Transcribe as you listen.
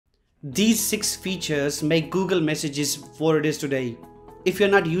These 6 features make Google Messages what it is today. If you're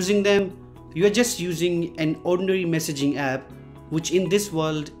not using them, you're just using an ordinary messaging app, which in this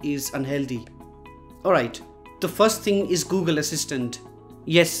world is unhealthy. Alright, the first thing is Google Assistant.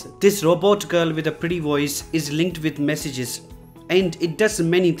 Yes, this robot girl with a pretty voice is linked with messages, and it does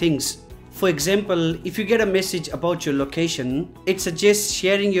many things. For example, if you get a message about your location, it suggests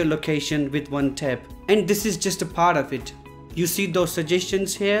sharing your location with one tap, and this is just a part of it. You see those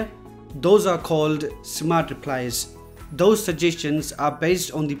suggestions here? Those are called smart replies. Those suggestions are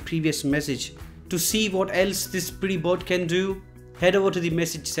based on the previous message. To see what else this pretty bot can do, head over to the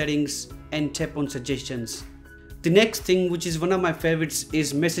message settings and tap on suggestions. The next thing, which is one of my favorites,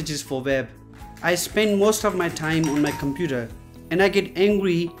 is messages for web. I spend most of my time on my computer, and I get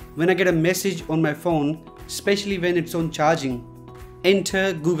angry when I get a message on my phone, especially when it's on charging.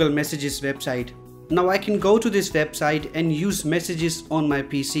 Enter Google Messages website. Now I can go to this website and use messages on my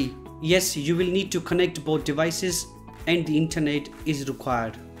PC. Yes, you will need to connect both devices and the internet is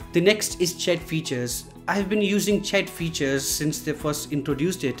required. The next is chat features. I have been using chat features since they first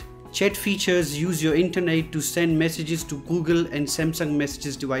introduced it. Chat features use your internet to send messages to Google and Samsung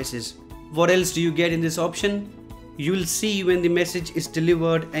Messages devices. What else do you get in this option? You will see when the message is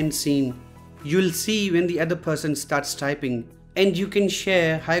delivered and seen. You will see when the other person starts typing. And you can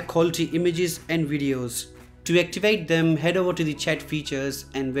share high quality images and videos. To activate them, head over to the chat features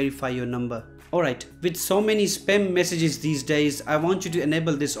and verify your number. Alright, with so many spam messages these days, I want you to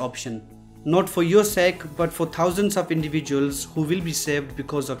enable this option. Not for your sake, but for thousands of individuals who will be saved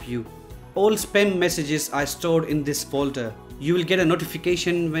because of you. All spam messages are stored in this folder. You will get a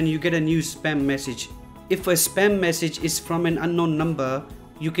notification when you get a new spam message. If a spam message is from an unknown number,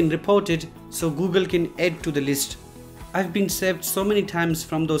 you can report it so Google can add to the list. I've been saved so many times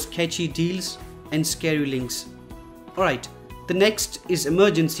from those catchy deals and scary links. Alright, the next is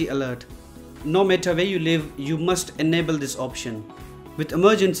emergency alert. No matter where you live, you must enable this option. With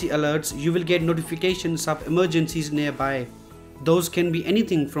emergency alerts, you will get notifications of emergencies nearby. Those can be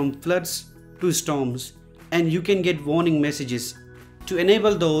anything from floods to storms, and you can get warning messages. To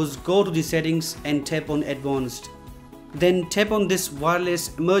enable those, go to the settings and tap on advanced. Then tap on this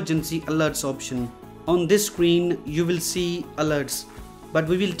wireless emergency alerts option. On this screen, you will see alerts, but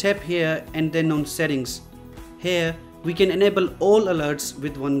we will tap here and then on settings. Here, we can enable all alerts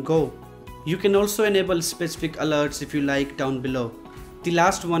with one go. You can also enable specific alerts if you like down below. The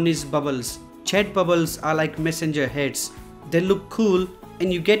last one is bubbles. Chat bubbles are like messenger heads. They look cool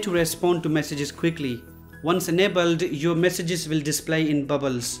and you get to respond to messages quickly. Once enabled, your messages will display in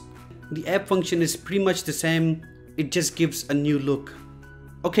bubbles. The app function is pretty much the same, it just gives a new look.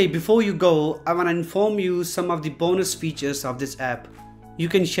 Okay, before you go, I want to inform you some of the bonus features of this app. You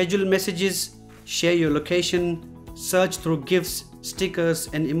can schedule messages, share your location, search through GIFs, stickers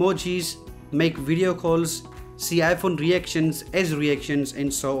and emojis, make video calls, see iPhone reactions as reactions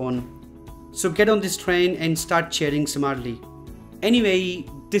and so on. So get on this train and start chatting smartly. Anyway,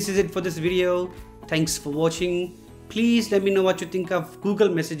 this is it for this video. Thanks for watching. Please let me know what you think of Google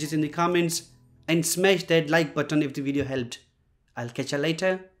Messages in the comments and smash that like button if the video helped. I'll catch you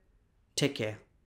later. Take care.